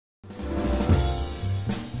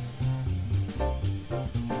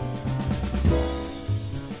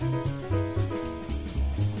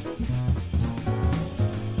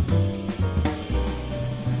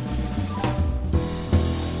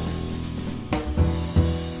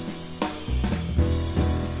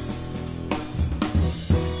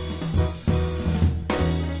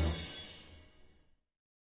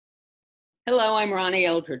Hello, I'm Ronnie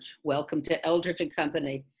Eldridge. Welcome to Eldridge &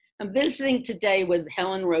 Company. I'm visiting today with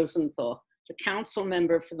Helen Rosenthal, the council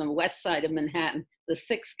member for the west side of Manhattan, the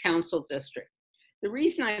 6th Council District. The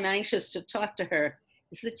reason I'm anxious to talk to her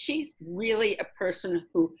is that she's really a person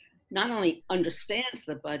who not only understands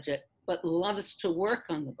the budget, but loves to work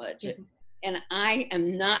on the budget. Mm-hmm. And I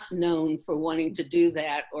am not known for wanting to do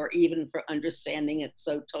that or even for understanding it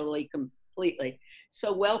so totally, completely.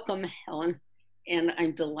 So welcome, Helen. And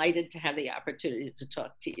I'm delighted to have the opportunity to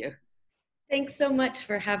talk to you. Thanks so much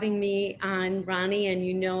for having me on, Ronnie, and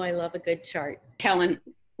you know I love a good chart. Helen,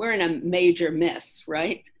 we're in a major mess,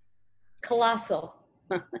 right? Colossal.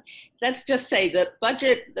 Let's just say the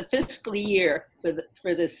budget, the fiscal year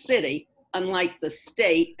for the city, unlike the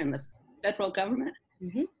state and the federal government,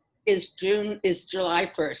 mm-hmm. is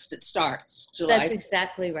July 1st. It starts July. That's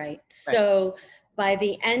exactly right. So by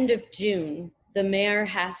the end of June, the mayor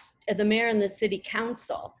and the city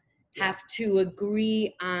council have to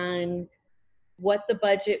agree on what the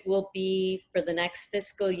budget will be for the next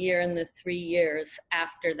fiscal year and the 3 years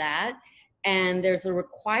after that. And there's a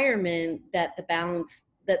requirement that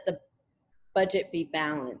the budget be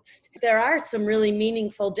balanced. There are some really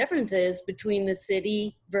meaningful differences between the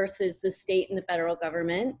city versus the state and the federal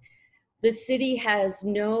government. The city has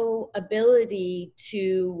no ability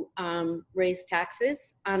to raise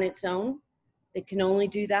taxes on its own. It can only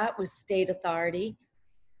do that with state authority.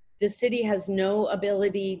 The city has no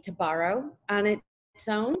ability to borrow on its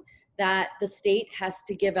own, that the state has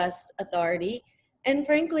to give us authority. And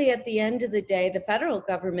frankly, at the end of the day, the federal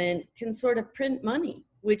government can sort of print money,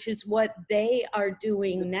 which is what they are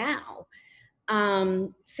doing now.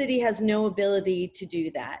 City has no ability to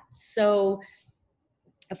do that. So,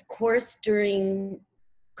 of course, during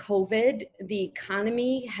COVID, the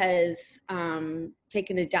economy has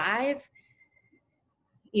taken a dive.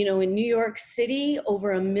 You know, in New York City,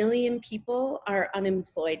 over 1 million people are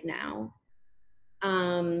unemployed now,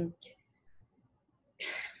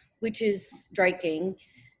 which is striking.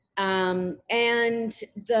 And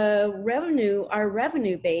our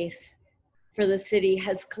revenue base for the city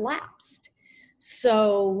has collapsed.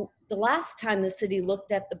 So the last time the city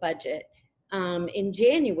looked at the budget, in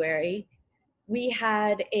January, we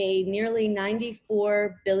had a nearly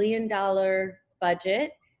 $94 billion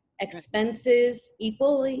budget. Expenses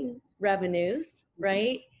equaling revenues,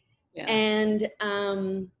 right? Yeah. And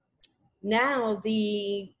now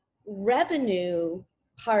the revenue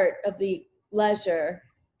part of the ledger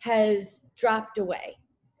has dropped away.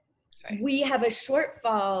 Right. We have a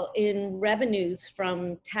shortfall in revenues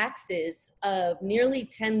from taxes of nearly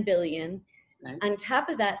 $10 billion. Right. On top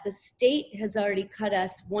of that, the state has already cut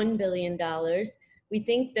us $1 billion. We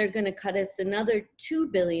think they're going to cut us another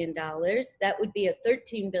 $2 billion. That would be a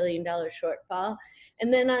 $13 billion shortfall.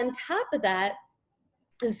 And then on top of that,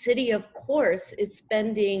 the city, of course, is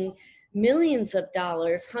spending millions of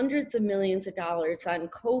dollars, hundreds of millions of dollars on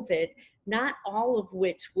COVID, not all of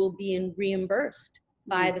which will be reimbursed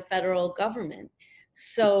by the federal government.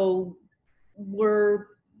 So we're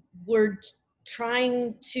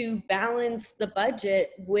trying to balance the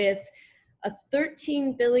budget with a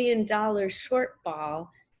 $13 billion shortfall.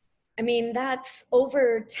 I mean, that's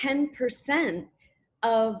over 10%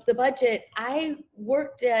 of the budget. I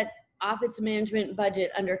worked at Office Management Budget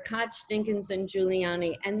under Koch, Dinkins, and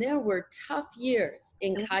Giuliani, and there were tough years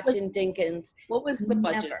in Koch and Dinkins. What was the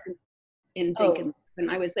budget in Dinkins when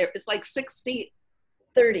I was there? It's like 60.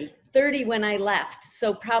 30 when I left,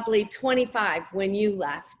 so probably 25 when you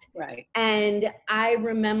left. Right. And I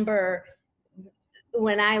remember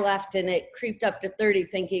when I left and it creeped up to 30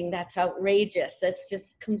 thinking that's outrageous. That's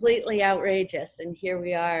just completely outrageous. And here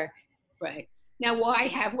we are. Right. Now, why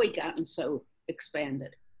have we gotten so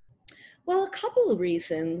expanded? Well, a couple of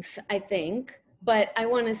reasons, I think. But I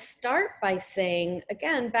want to start by saying,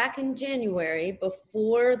 again, back in January,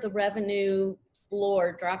 before the revenue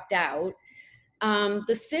floor dropped out,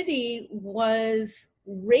 the city was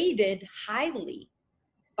rated highly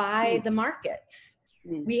by the markets.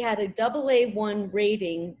 We had a AA1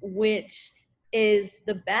 rating, which is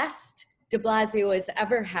the best de Blasio has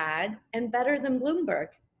ever had and better than Bloomberg.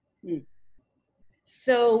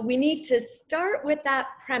 So we need to start with that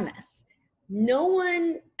premise.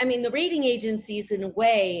 The rating agencies in a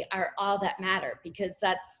way are all that matter because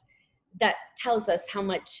that tells us how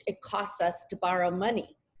much it costs us to borrow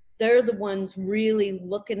money. They're the ones really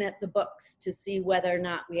looking at the books to see whether or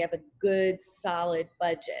not we have a good, solid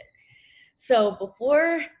budget. So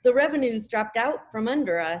before the revenues dropped out from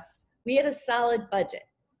under us, we had a solid budget.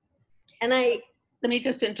 And let me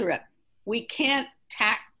just interrupt. We can't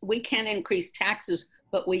increase taxes,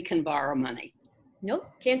 but we can borrow money. Nope,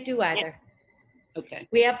 can't do either. Okay.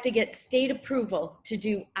 We have to get state approval to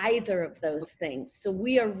do either of those things. So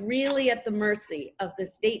we are really at the mercy of the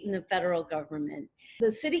state and the federal government.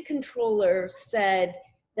 The city controller said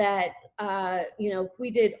that, if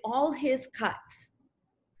we did all his cuts,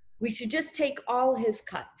 we should just take all his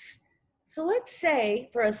cuts. So let's say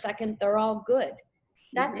for a second they're all good.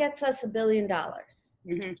 That gets us $1 billion.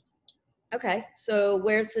 Okay, so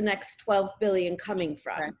where's the next 12 billion coming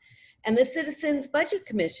from? Right. And the Citizens Budget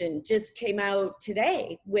Commission just came out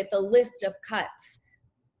today with a list of cuts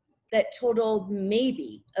that totaled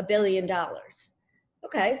maybe $1 billion.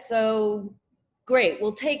 Okay, so great,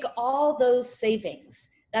 we'll take all those savings.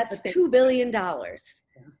 That's $2 billion.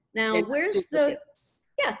 Now, where's the,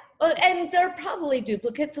 well, and they're probably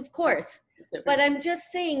duplicates, of course. But I'm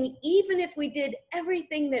just saying, even if we did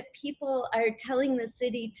everything that people are telling the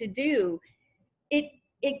city to do, it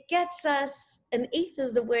gets us 1/8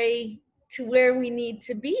 of the way to where we need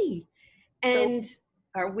to be. And so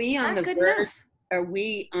are we on the verge? Are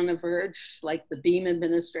we on the verge, like the Beam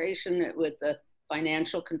administration with the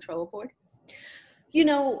Financial Control Board? You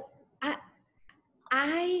know,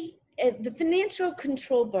 the Financial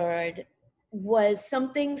Control Board was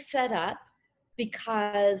something set up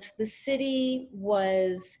because the city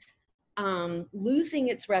was losing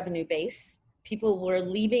its revenue base. People were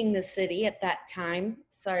leaving the city at that time.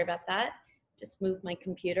 Sorry about that. Just moved my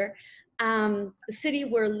computer. The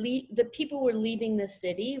people were leaving the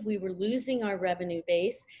city. We were losing our revenue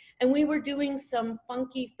base, and we were doing some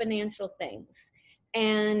funky financial things.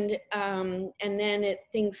 And then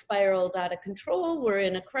things spiraled out of control. We're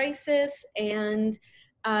in a crisis, and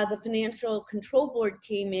the Financial Control Board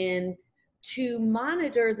came in to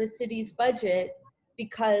monitor the city's budget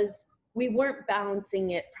because we weren't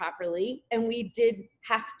balancing it properly, and we did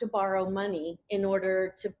have to borrow money in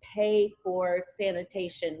order to pay for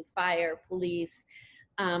sanitation, fire, police,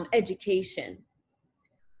 education.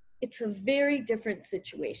 It's a very different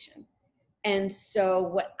situation. And so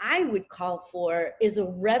what I would call for is a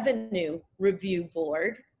revenue review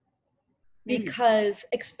board, because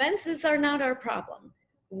expenses are not our problem.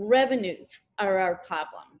 Revenues are our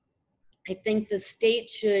problem. I think the state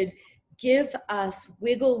should give us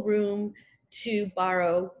wiggle room to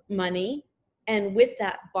borrow money. And with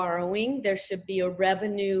that borrowing, there should be a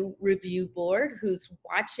revenue review board who's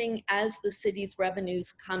watching as the city's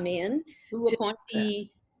revenues come in. Who appoints that?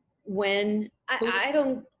 I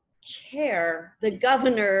don't care. The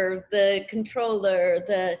governor, the controller,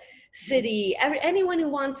 the city, anyone who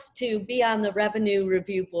wants to be on the revenue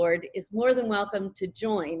review board is more than welcome to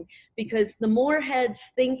join, because the more heads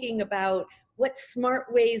thinking about what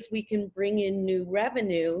smart ways we can bring in new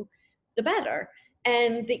revenue, the better.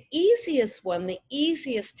 And the easiest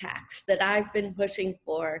tax that I've been pushing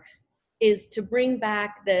for is to bring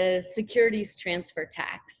back the Securities Transfer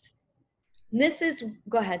Tax.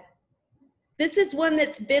 Go ahead. This is one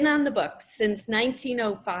that's been on the books since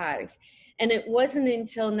 1905. And it wasn't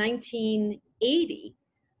until 1980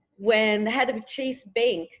 when the head of Chase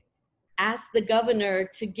Bank asked the governor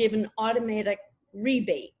to give an automatic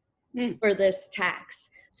rebate for this tax,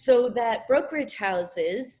 so that brokerage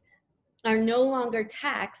houses are no longer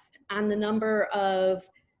taxed on the number of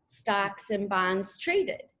stocks and bonds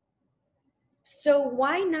traded. So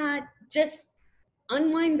why not just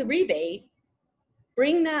unwind the rebate,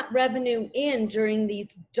 bring that revenue in during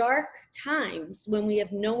these dark times when we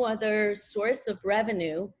have no other source of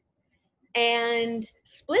revenue, and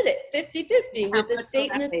split it 50-50 with the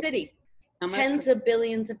state and the city? Tens of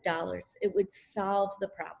billions of dollars. It would solve the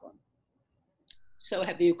problem. So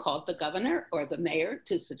have you called the governor or the mayor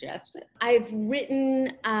to suggest it? I've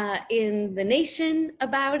written in The Nation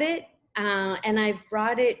about it, and I've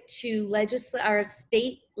brought it to our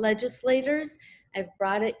state legislators. I've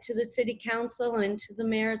brought it to the city council and to the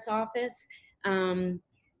mayor's office.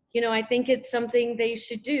 I think it's something they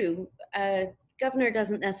should do. Governor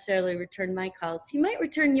doesn't necessarily return my calls. He might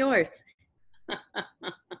return yours.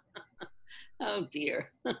 Oh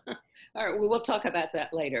dear. All right, we'll talk about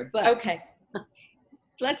that later. But okay.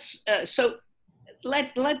 Let's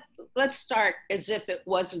start as if it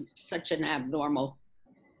wasn't such an abnormal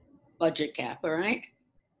budget cap. All right.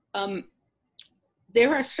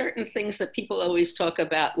 There are certain things that people always talk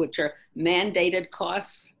about, which are mandated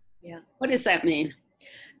costs. Yeah. What does that mean?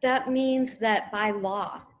 That means that by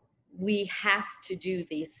law, we have to do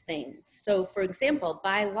these things. So, for example,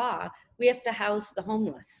 by law, we have to house the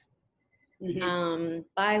homeless.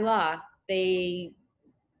 By law, this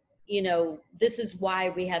is why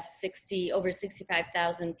we have over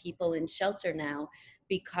 65,000 people in shelter now,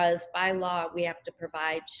 because by law, we have to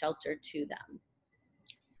provide shelter to them.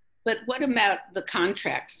 But what about the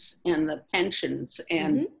contracts and the pensions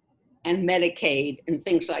and and Medicaid and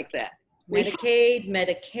things like that. Medicaid,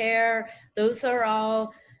 Medicare, those are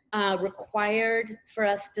all required for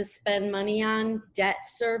us to spend money on. Debt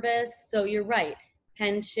service, so you're right.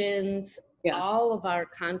 Pensions, all of our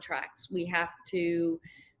contracts we have to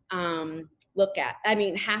look at,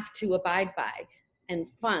 have to abide by and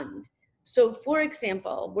fund. So for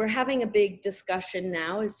example, we're having a big discussion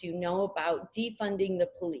now, as you know, about defunding the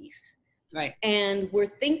police. Right. And we're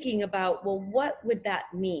thinking about, well, what would that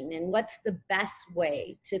mean? And what's the best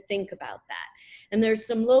way to think about that? And there's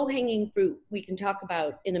some low-hanging fruit we can talk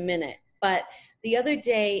about in a minute. But the other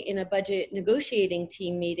day in a budget negotiating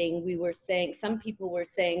team meeting, we were saying, some people were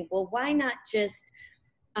saying, well, why not just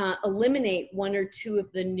eliminate one or two of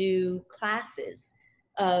the new classes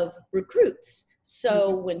of recruits?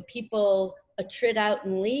 So when people attrit out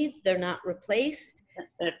and leave, they're not replaced.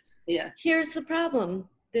 Here's the problem.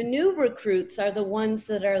 The new recruits are the ones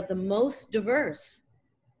that are the most diverse,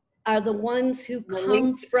 are the ones who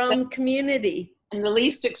come from community. And the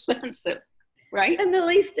least expensive, right? And the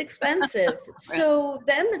least expensive. Right. So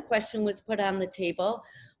then the question was put on the table,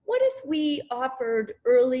 what if we offered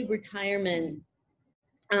early retirement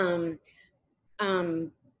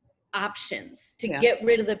options to get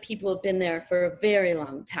rid of the people who've been there for a very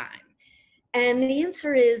long time? And the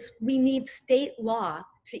answer is, we need state law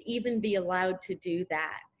to even be allowed to do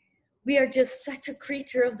that. We are just such a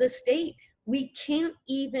creature of the state. We can't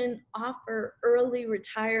even offer early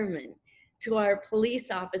retirement to our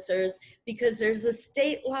police officers because there's a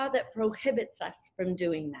state law that prohibits us from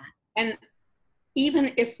doing that. And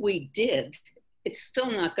even if we did, it's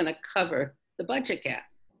still not going to cover the budget gap.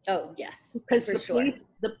 Oh, yes, because for the police,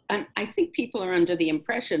 I think people are under the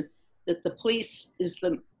impression that the police is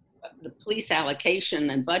the police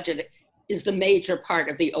allocation and budget is the major part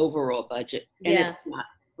of the overall budget. And it's not,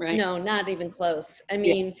 right? No, not even close. I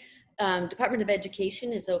mean, Department of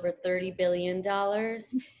Education is over $30 billion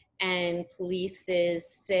and police is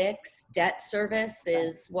 $6 billion. Debt service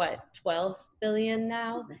is what, $12 billion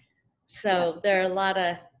now? So there are a lot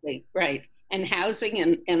of... Right. And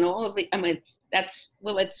housing and all of the, I mean, that's,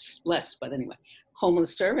 well, it's less, but anyway,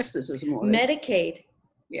 homeless services is more. Medicaid.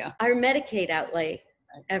 Yeah. Our Medicaid outlay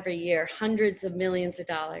every year, hundreds of millions of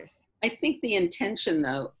dollars. I think the intention,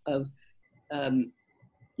 though, of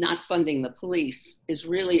not funding the police is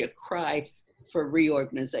really a cry for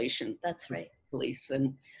reorganization. That's right. Police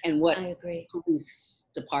and what I agree. Police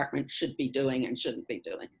department should be doing and shouldn't be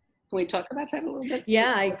doing. Can we talk about that a little bit?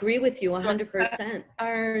 Yeah, I agree with you 100%.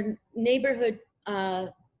 Our neighborhood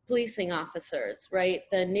policing officers, right?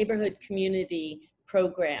 The neighborhood community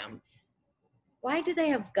program. Why do they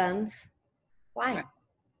have guns? Why? Right.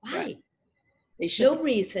 Why? Right. They shouldn't. No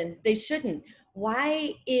reason. They shouldn't.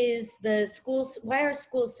 Why are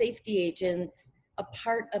school safety agents a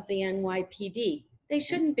part of the NYPD? They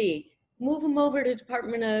shouldn't be. Move them over to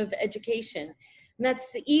Department of Education. And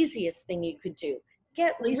that's the easiest thing you could do.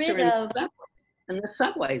 Get rid of... And the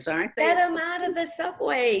subways, aren't they? Get them out of the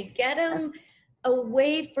subway. Get them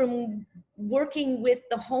away from working with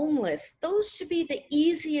the homeless. Those should be the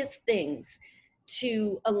easiest things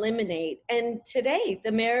to eliminate. And today,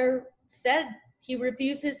 the mayor said he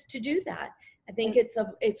refuses to do that. I think it's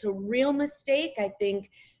a real mistake. I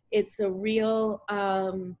think it's a real...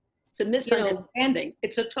 it's a misunderstanding.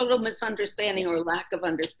 It's a total misunderstanding or lack of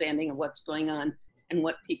understanding of what's going on and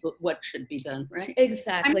what should be done, right?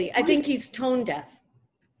 Exactly. I think he's tone deaf.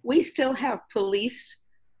 We still have police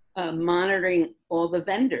monitoring all the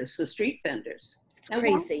vendors, the street vendors. It's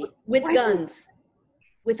crazy. With guns.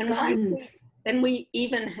 With guns. Then we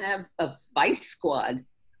even have a vice squad.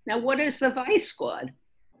 Now, what is the vice squad?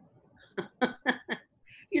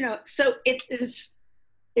 So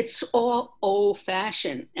it's all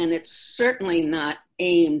old-fashioned, and it's certainly not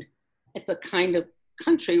aimed at the kind of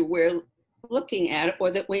country we're looking at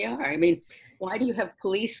or that we are. I mean, why do you have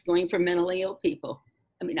police going for mentally ill people?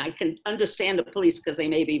 I mean, I can understand the police because they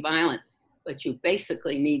may be violent, but you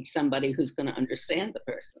basically need somebody who's going to understand the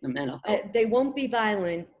person, the mental health. They won't be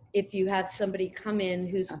violent if you have somebody come in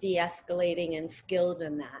who's de-escalating and skilled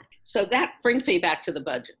in that. So that brings me back to the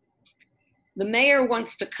budget. The mayor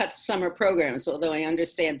wants to cut summer programs, although I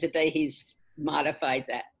understand today he's modified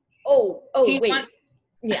that.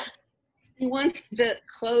 Yeah. He wants to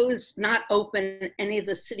close, not open any of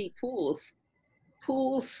the city pools.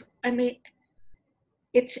 Pools, I mean,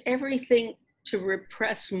 it's everything to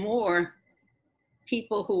repress more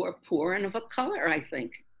people who are poor and of a color, I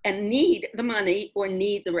think, and need the money or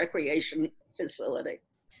need the recreation facility.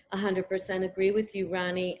 100% agree with you,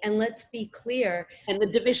 Ronnie. And let's be clear. And the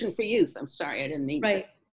Division for Youth, I'm sorry, I didn't mean to.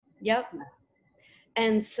 Yep.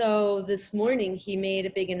 And so this morning he made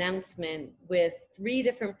a big announcement with 3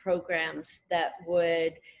 different programs that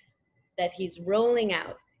he's rolling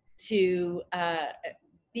out to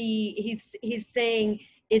he's saying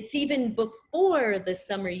it's even before the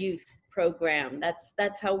summer youth program.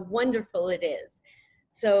 That's how wonderful it is.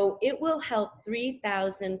 So it will help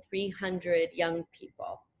 3,300 young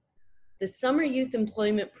people. The summer youth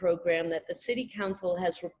employment program that the city council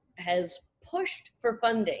has pushed for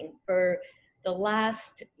funding for the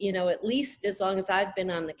last, at least as long as I've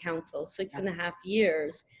been on the council, 6.5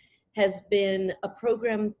 years, has been a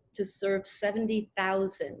program to serve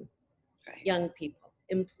 70,000 young people,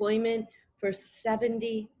 employment for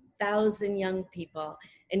 70,000 young people.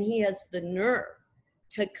 And he has the nerve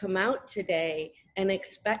to come out today and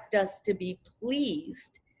expect us to be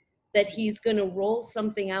pleased that he's going to roll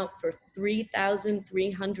something out for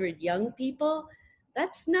 3,300 young people.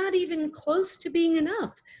 That's not even close to being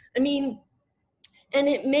enough. I mean, and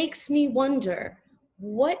it makes me wonder,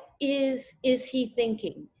 what is he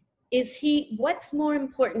thinking? What's more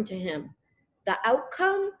important to him, the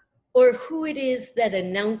outcome or who it is that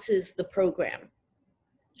announces the program?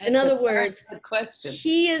 In other words,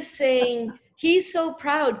 he is saying he's so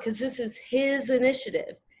proud because this is his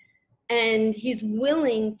initiative, and he's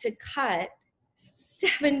willing to cut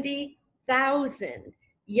 70,000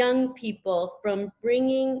 young people from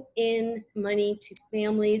bringing in money to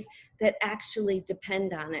families that actually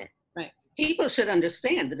depend on it. Right. People should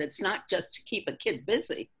understand that it's not just to keep a kid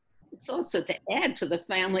busy. It's also to add to the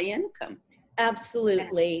family income.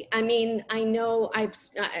 Absolutely. I mean, I know I've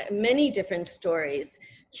many different stories.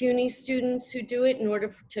 CUNY students who do it in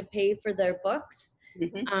order to pay for their books.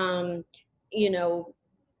 Mm-hmm.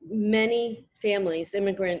 Many families,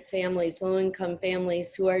 immigrant families, low-income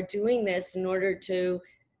families who are doing this in order to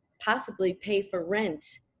possibly pay for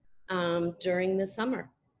rent during the summer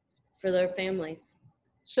for their families.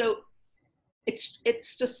 So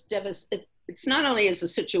it's just devastating. It's not only is the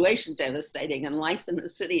situation devastating, and life in the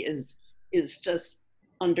city is just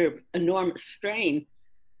under enormous strain,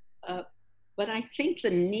 but I think the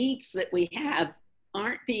needs that we have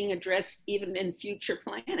aren't being addressed even in future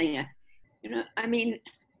planning. I mean,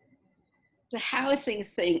 the housing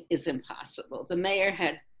thing is impossible. The mayor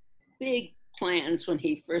had big plans when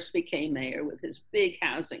he first became mayor with his big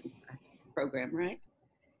housing program, right?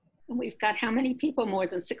 And we've got how many people? More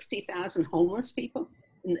than 60,000 homeless people,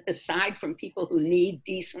 aside from people who need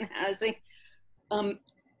decent housing.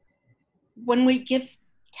 When we give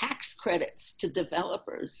tax credits to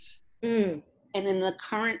developers, and in the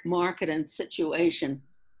current market and situation,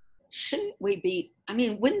 shouldn't we be,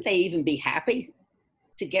 wouldn't they even be happy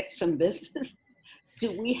to get some business?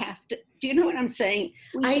 Do we have to, do you know what I'm saying?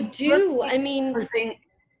 I do.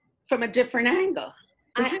 From a different angle.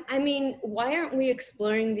 I mean, why aren't we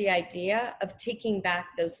exploring the idea of taking back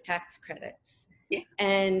those tax credits? Yeah.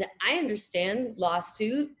 And I understand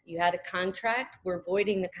lawsuit, you had a contract, we're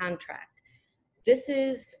voiding the contract. This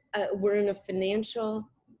is, we're in a financial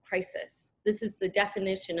crisis. This is the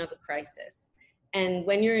definition of a crisis. And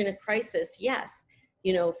when you're in a crisis, yes,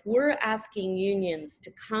 if we're asking unions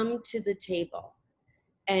to come to the table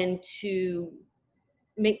and to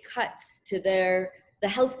make cuts to the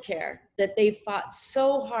healthcare that they've fought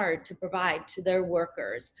so hard to provide to their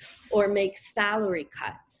workers, or make salary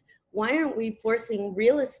cuts, why aren't we forcing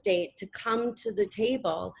real estate to come to the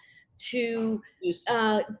table to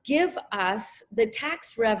give us the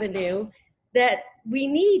tax revenue that we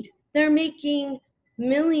need? They're making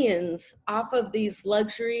millions off of these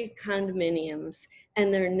luxury condominiums,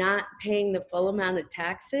 and they're not paying the full amount of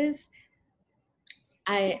taxes.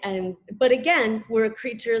 But again, we're a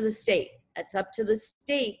creature of the state. It's up to the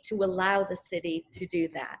state to allow the city to do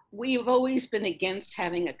that. We've always been against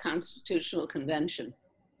having a constitutional convention.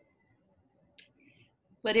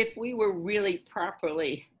 But if we were really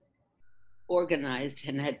properly organized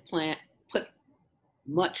and had put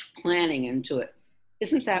much planning into it,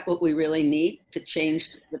 isn't that what we really need to change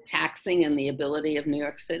the taxing and the ability of New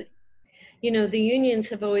York City? The unions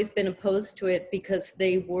have always been opposed to it because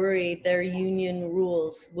they worry their union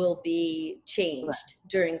rules will be changed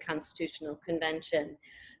during constitutional convention.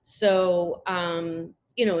 So,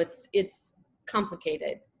 it's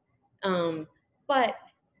complicated. But,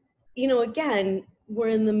 again, we're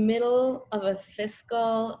in the middle of a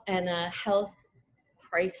fiscal and a health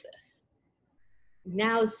crisis.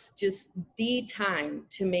 Now's just the time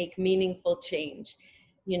to make meaningful change.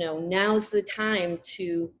 Now's the time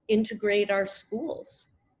to integrate our schools.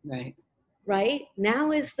 Right?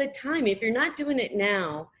 Now is the time. If you're not doing it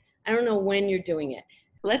now, I don't know when you're doing it.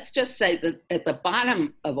 Let's just say that at the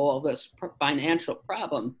bottom of all this financial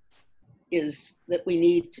problem is that we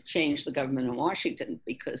need to change the government in Washington,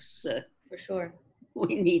 because For sure.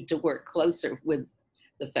 we need to work closer with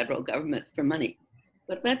the federal government for money.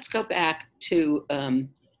 But let's go back to the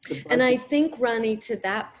budget. And I think, Ronnie, to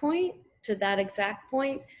that point, to that exact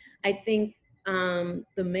point, I think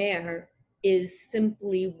the mayor is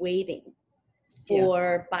simply waiting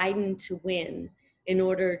for Biden to win in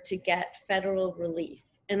order to get federal relief.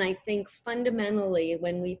 And I think fundamentally,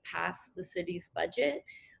 when we pass the city's budget,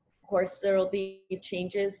 of course, there will be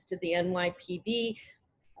changes to the NYPD.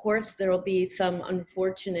 Of course, there will be some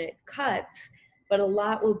unfortunate cuts, but a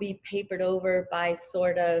lot will be papered over by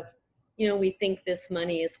sort of, you know, we think this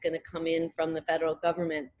money is going to come in from the federal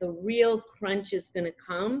government. The real crunch is going to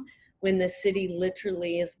come when the city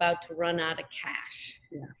literally is about to run out of cash.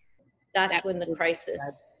 Yeah. That's when the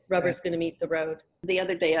crisis rubber's going to meet the road. The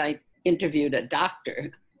other day I interviewed a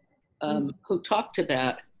doctor who talked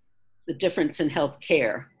about the difference in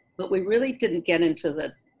healthcare, but we really didn't get into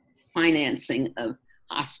the financing of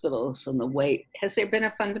hospitals and the way. Has there been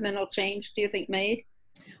a fundamental change, do you think, made?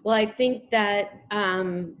 Well, I think that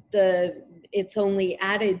it's only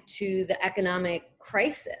added to the economic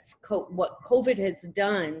crisis. What COVID has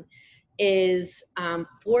done is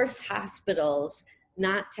force hospitals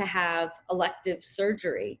not to have elective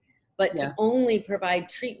surgery, but to only provide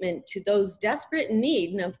treatment to those desperate in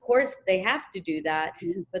need. And of course, they have to do that,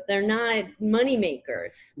 but they're not money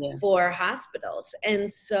makers for hospitals.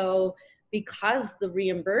 And so because the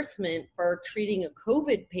reimbursement for treating a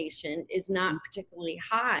COVID patient is not particularly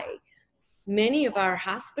high, many of our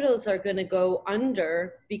hospitals are going to go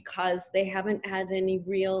under because they haven't had any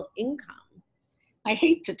real income. I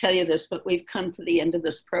hate to tell you this, but we've come to the end of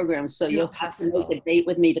this program, so you'll have to make a date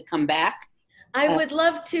with me to come back. I would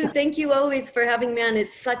love to. Thank you always for having me on.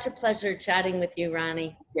 It's such a pleasure chatting with you,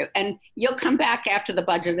 Ronnie. And you'll come back after the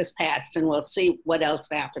budget is passed, and we'll see what else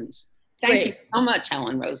happens. Thank you so much,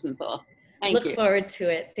 Helen Rosenthal. Thank you. Look forward to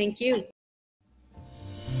it. Thank you.